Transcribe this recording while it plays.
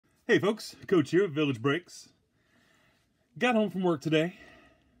Hey folks, Coach here at Village Breaks. Got home from work today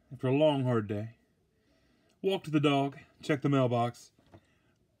after a long, hard day. Walked the dog, checked the mailbox.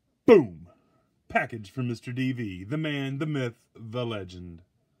 Boom! Package from Mr. DV, the man, the myth, the legend.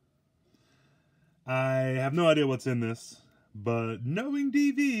 I have no idea what's in this, but knowing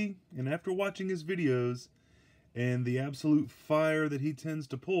DV, and after watching his videos, and the absolute fire that he tends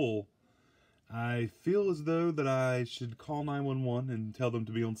to pull, I feel as though that I should call 911 and tell them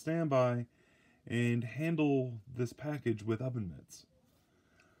to be on standby and handle this package with oven mitts.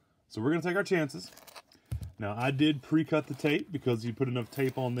 So we're going to take our chances. Now, I did pre-cut the tape because you put enough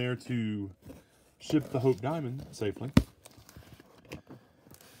tape on there to ship the Hope Diamond safely.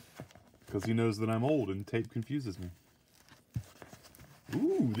 Because he knows that I'm old and tape confuses me.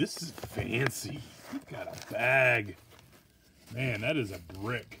 Ooh, this is fancy. You've got a bag. Man, that is a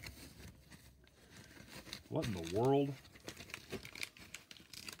brick. What in the world?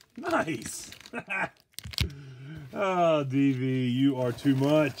 Nice! Oh, DV, you are too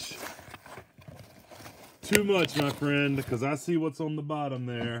much. Too much, my friend, because I see what's on the bottom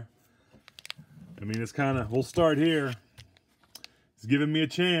there. I mean, it's kind of, we'll start here. He's giving me a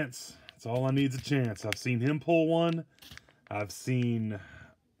chance. That's all I need is a chance. I've seen him pull one. I've seen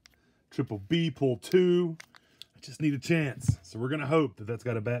Triple B pull two. I just need a chance. So we're going to hope that that's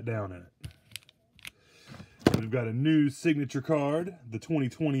got a bat down in it. We've got a new signature card, the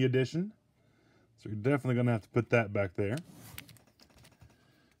 2020 edition. So we're definitely going to have to put that back there.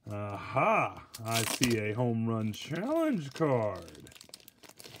 Aha! I see a home run challenge card.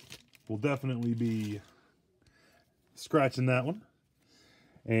 We'll definitely be scratching that one.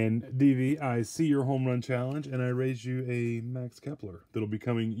 And DV, I see your home run challenge, and I raise you a Max Kepler that'll be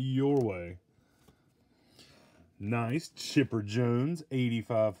coming your way. Nice. Chipper Jones,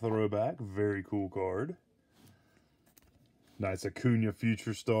 85 throwback. Very cool card. Nice Acuna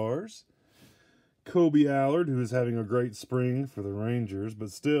Future Stars. Kobe Allard, who is having a great spring for the Rangers, but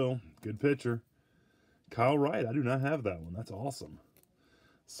still, good pitcher. Kyle Wright, I do not have that one. That's awesome.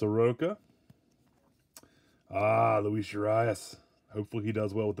 Soroka. Ah, Luis Urias. Hopefully he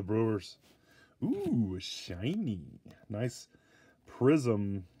does well with the Brewers. Ooh, shiny. Nice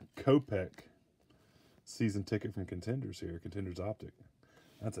Prism Kopech season ticket from Contenders here. Contenders Optic.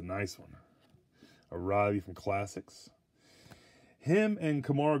 That's a nice one. A Riley from Classics. Him and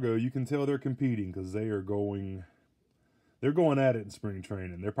Camargo, you can tell they're competing because they're going at it in spring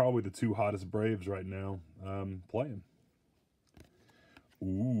training. They're probably the two hottest Braves right now playing.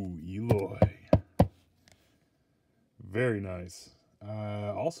 Ooh, Eloy. Very nice.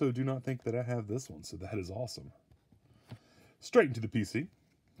 Also do not think that I have this one, so that is awesome. Straight into the PC.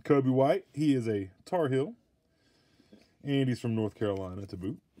 Kobe White, he is a Tar Heel. And he's from North Carolina to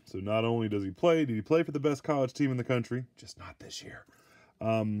boot. So not only does he play, did he play for the best college team in the country? Just not this year.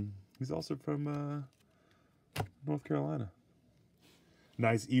 He's also from North Carolina.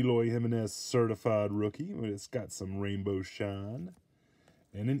 Nice Eloy Jimenez certified rookie. It's got some rainbow shine.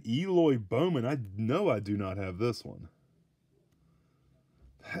 And an Eloy Bowman. I know I do not have this one.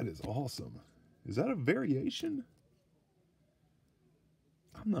 That is awesome. Is that a variation?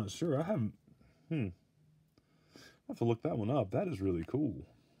 I'm not sure. I haven't. I'll have to look that one up. That is really cool.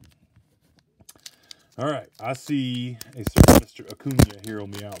 All right, I see a certain Mr. Acuna here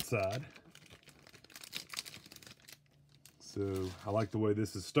on the outside. So I like the way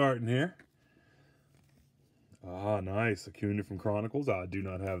this is starting here. Ah, nice. Acuna from Chronicles. I do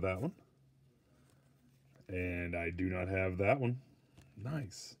not have that one. And I do not have that one.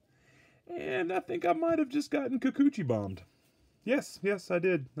 Nice. And I think I might have just gotten Kikuchi bombed. Yes, I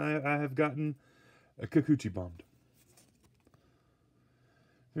did. I have gotten a Kikuchi bombed.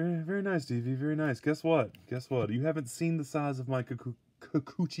 Very, very nice, DV. Very nice. Guess what? You haven't seen the size of my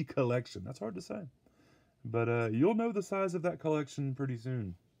Kikuchi collection. That's hard to say. But you'll know the size of that collection pretty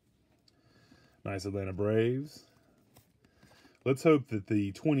soon. Nice Atlanta Braves. Let's hope that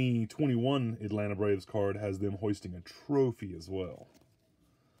the 2021 Atlanta Braves card has them hoisting a trophy as well.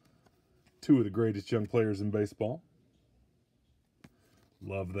 Two of the greatest young players in baseball.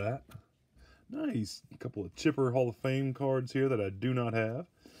 Love that. Nice. A couple of Chipper Hall of Fame cards here that I do not have.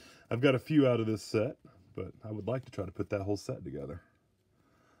 I've got a few out of this set, but I would like to try to put that whole set together.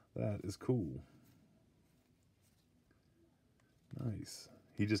 That is cool. Nice.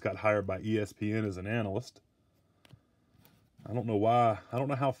 He just got hired by ESPN as an analyst. I don't know why. I don't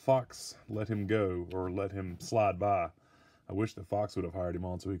know how Fox let him go or let him slide by. I wish that Fox would have hired him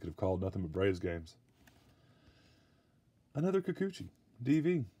on so he could have called nothing but Braves games. Another Kikuchi.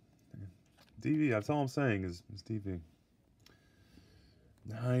 DV. DV, that's all I'm saying is DV.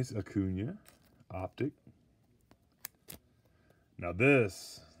 Nice Acuna. Optic. Now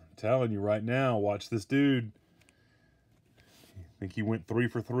this, telling you right now, watch this dude. I think he went 3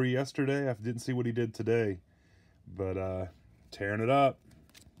 for 3 yesterday. I didn't see what he did today. But tearing it up.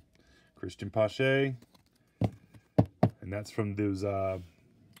 Christian Pache. And that's from those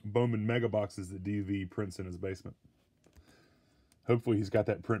Bowman Mega Boxes that DV prints in his basement. Hopefully he's got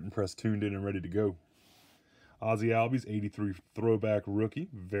that print and press tuned in and ready to go. Ozzy Albies, 83 throwback rookie.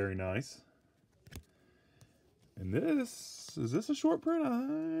 Very nice. And this, is this a short print?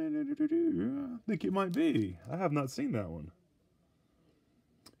 I think it might be. I have not seen that one.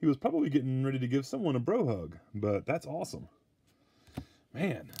 He was probably getting ready to give someone a bro hug, but that's awesome.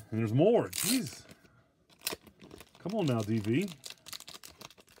 Man, and there's more. Jeez. Come on now, DV.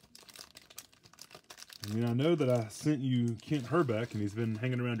 I mean, I know that I sent you Kent Herbeck, and he's been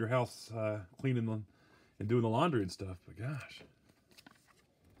hanging around your house cleaning and doing the laundry and stuff, but gosh.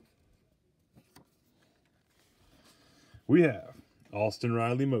 We have Austin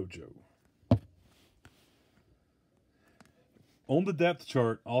Riley Mojo. On the depth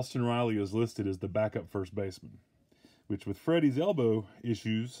chart, Austin Riley is listed as the backup first baseman, which with Freddie's elbow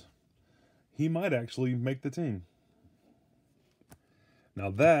issues, he might actually make the team.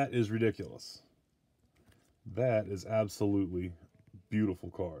 Now that is ridiculous. That is absolutely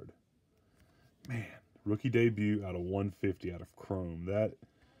beautiful card. Man, rookie debut out of 150 out of Chrome. That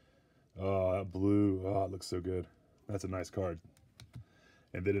blue, oh, it looks so good. That's a nice card.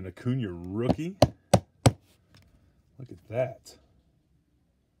 And then an Acuna rookie. Look at that.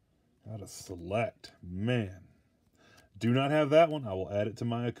 Out of select. Man. Do not have that one. I will add it to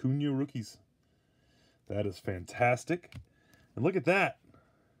my Acuna rookies. That is fantastic. And look at that.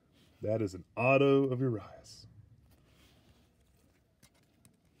 That is an auto of Urias.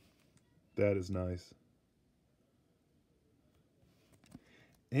 That is nice.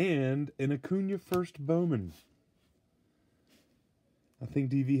 And an Acuna first Bowman. I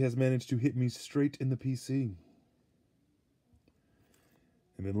think DV has managed to hit me straight in the PC.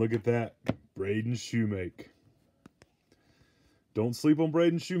 And then look at that. Braden Shoemake. Don't sleep on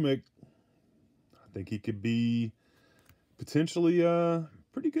Braden Shoemake. I think he could be potentially a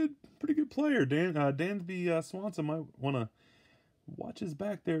pretty good player. Dansby Swanson might want to watch his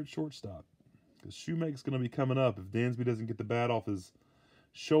back there at shortstop, because Shoemake's going to be coming up. If Dansby doesn't get the bat off his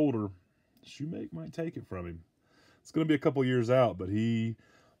shoulder, Shoemake might take it from him. It's going to be a couple years out, but he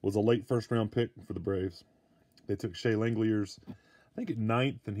was a late first-round pick for the Braves. They took Shea Langeliers, I think, at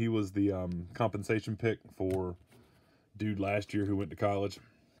 9th, and he was the compensation pick for dude last year who went to college.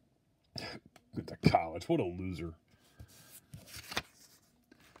 Went to college. What a loser.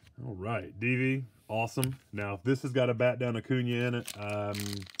 All right, DV, awesome. Now, if this has got a bat down Acuna in it, I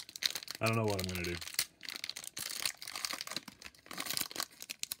don't know what I'm going to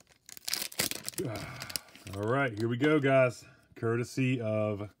do. All right, here we go, guys. Courtesy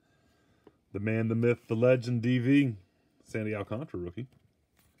of the man, the myth, the legend, DV. Sandy Alcantara rookie.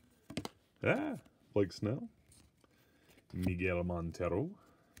 Blake Snell. Miguel Montero.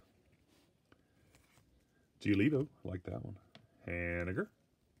 Giolito, like that one. Haniger.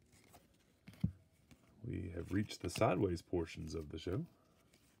 We have reached the sideways portions of the show.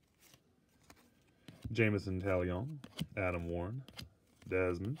 Jameson Taillon, Adam Warren,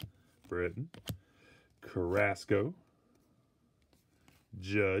 Desmond, Britton, Carrasco,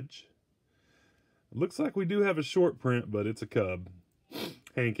 Judge. It looks like we do have a short print, but it's a Cub.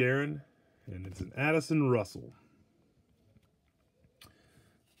 Hank Aaron, and it's an Addison Russell.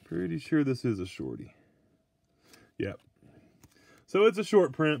 Pretty sure this is a shorty. Yep. So it's a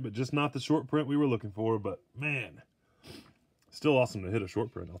short print, but just not the short print we were looking for. But, man, still awesome to hit a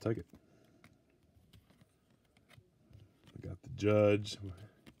short print. I'll take it. We got the Judge.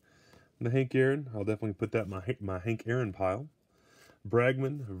 The Hank Aaron. I'll definitely put that in my Hank Aaron pile.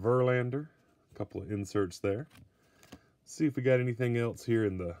 Bregman, Verlander. A couple of inserts there. See if we got anything else here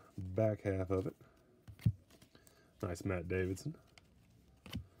in the back half of it. Nice Matt Davidson.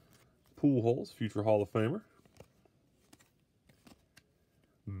 Pujols, future Hall of Famer.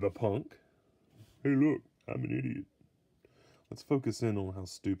 The Punk. Hey, look, I'm an idiot. Let's focus in on how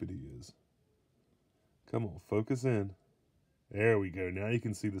stupid he is. Come on, focus in. There we go. Now you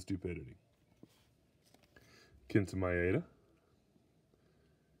can see the stupidity. Kenta Maeda.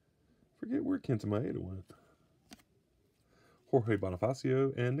 Forget where Kenta Maeda went. Jorge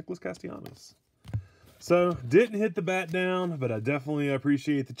Bonifacio and Nicholas Castellanos. So, didn't hit the bat down, but I definitely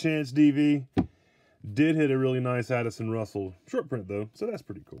appreciate the chance, DV. Did hit a really nice Addison Russell short print, though, so that's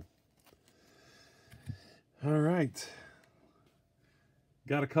pretty cool. All right.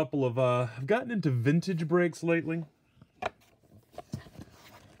 Got a couple of, I've gotten into vintage breaks lately.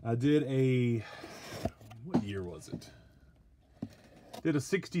 I did a, what year was it? Did a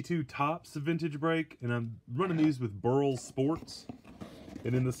 62 Topps vintage break, and I'm running these with Burls Sports.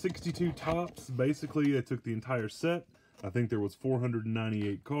 And in the 62 Topps, basically I took the entire set. I think there was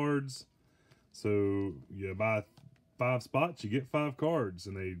 498 cards. So you buy 5 spots, you get 5 cards,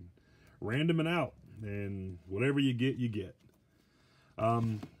 and they random it out. And whatever you get, you get. I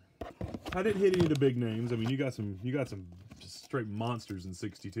didn't hit any of the big names. I mean, you got some just straight monsters in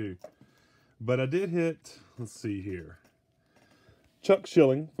 62. But I did hit, let's see here, Chuck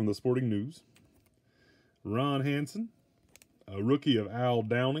Schilling from the Sporting News, Ron Hansen, a rookie of Al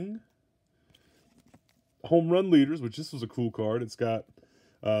Downing, home run leaders, which this was a cool card. It's got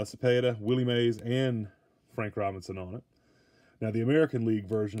Cepeda, Willie Mays, and Frank Robinson on it. Now, the American League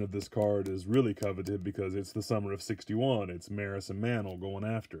version of this card is really coveted because it's the summer of 61. It's Maris and Mantle going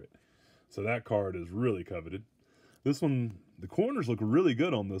after it. So that card is really coveted. This one, the corners look really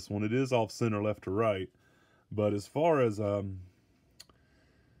good on this one. It is off center, left to right. But as far as the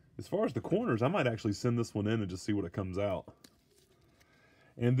corners, I might actually send this one in and just see what it comes out.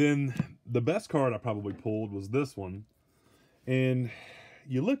 And then the best card I probably pulled was this one. And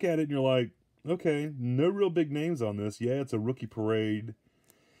you look at it and you're like, okay, no real big names on this. Yeah, it's a rookie parade.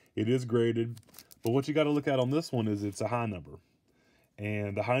 It is graded. But what you got to look at on this one is it's a high number.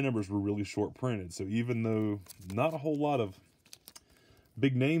 And the high numbers were really short printed. So even though not a whole lot of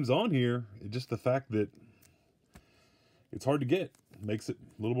big names on here, just the fact that it's hard to get makes it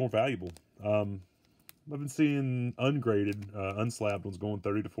a little more valuable. I've been seeing ungraded, unslabbed ones going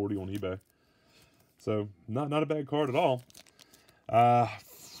 30 to 40 on eBay. So not a bad card at all.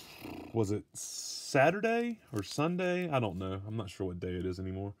 Was it Saturday or Sunday? I don't know. I'm not sure what day it is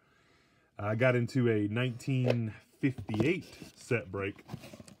anymore. I got into a 1958 set break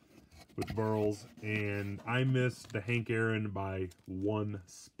with Burls, and I missed the Hank Aaron by 1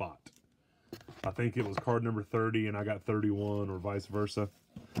 spot. I think it was card number 30, and I got 31, or vice versa.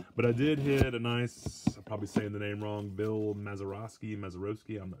 But I did hit a nice, I'm probably saying the name wrong, Bill Mazeroski,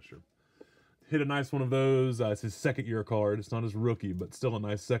 I'm not sure. Hit a nice one of those. It's his second year card. It's not his rookie, but still a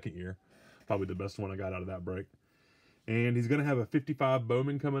nice second year. Probably the best one I got out of that break. And he's going to have a 55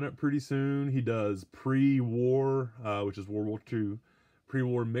 Bowman coming up pretty soon. He does pre-war, which is World War II,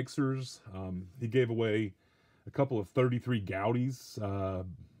 pre-war mixers. He gave away a couple of 33 Goudies. I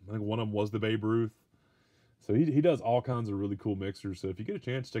think one of them was the Babe Ruth. So he does all kinds of really cool mixers. So if you get a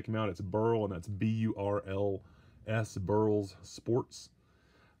chance, check him out. It's Burl, and that's B-U-R-L-S, Burls Sports.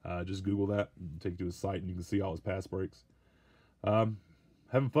 Just Google that, take you to his site, and you can see all his past breaks.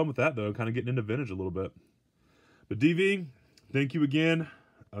 Having fun with that, though, kind of getting into vintage a little bit. But DV, thank you again.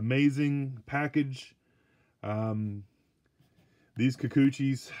 Amazing package. These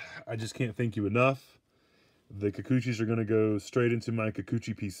Kikuchis, I just can't thank you enough. The Kikuchis are going to go straight into my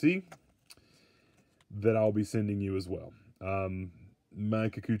Kikuchi PC that I'll be sending you as well. My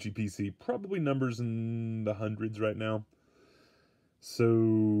Kikuchi PC probably numbers in the hundreds right now. So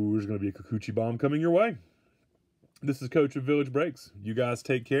there's going to be a Kikuchi bomb coming your way. This is Coach of Village Breaks. You guys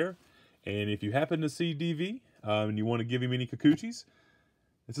take care. And if you happen to see DV and you want to give him any Kikuchis,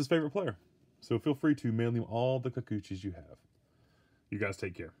 it's his favorite player. So feel free to mail him all the Kikuchis you have. You guys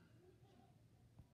take care.